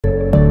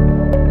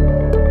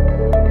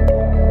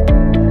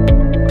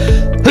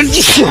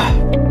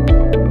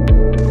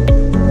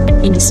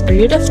In this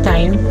period of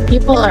time,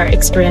 people are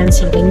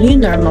experiencing the new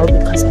normal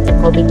because of the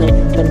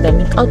COVID-19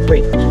 pandemic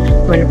outbreak.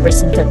 When a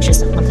person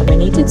touches a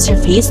contaminated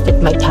surface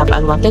that might have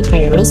unwanted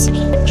virus,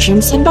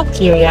 germs, and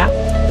bacteria,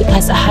 it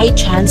has a high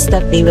chance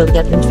that they will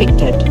get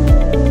infected.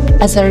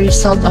 As a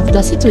result of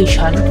the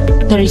situation,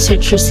 the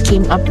researchers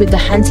came up with a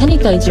hand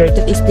sanitizer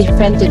that is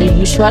different to the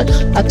usual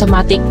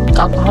automatic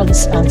alcohol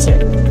dispenser,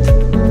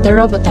 the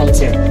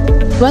ROBOTIZER.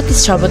 What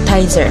is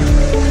ROBOTIZER?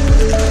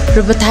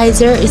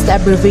 ROBOTIZER is the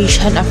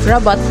abbreviation of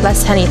Robot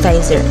plus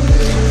Sanitizer.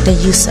 The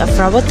use of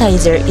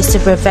ROBOTIZER is to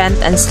prevent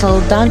and slow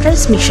down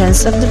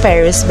transmissions of the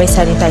virus by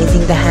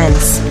sanitizing the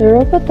hands. The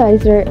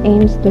ROBOTIZER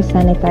aims to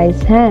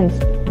sanitize hands.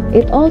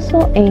 It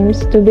also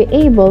aims to be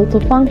able to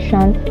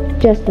function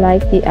just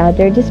like the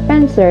other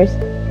dispensers,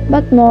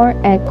 but more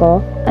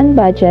eco and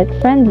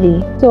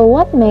budget-friendly. So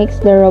what makes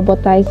the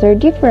ROBOTIZER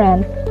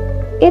different?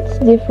 It's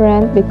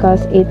different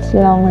because it's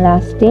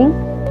long-lasting,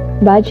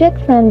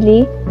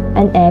 budget-friendly,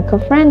 and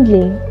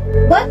eco-friendly.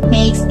 What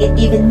makes it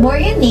even more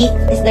unique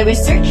is the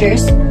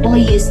researchers who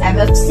use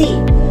MFC.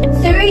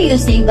 Through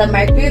using the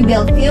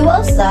mercury-built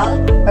fuel cell,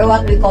 or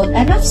what we call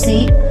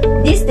MFC,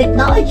 this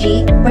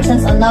technology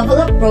presents a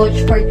novel approach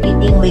for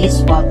treating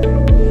wastewater.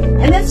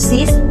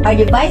 MFCs are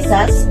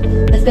devices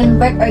that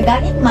convert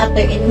organic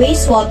matter in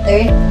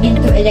wastewater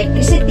into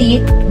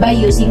electricity by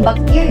using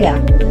bacteria.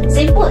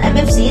 Simple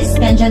MFCs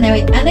can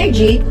generate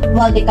energy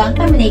while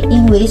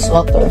decontaminating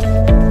wastewater.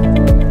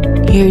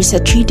 Here is a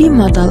 3D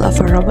model of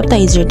a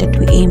ROBOTIZER that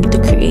we aim to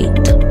create.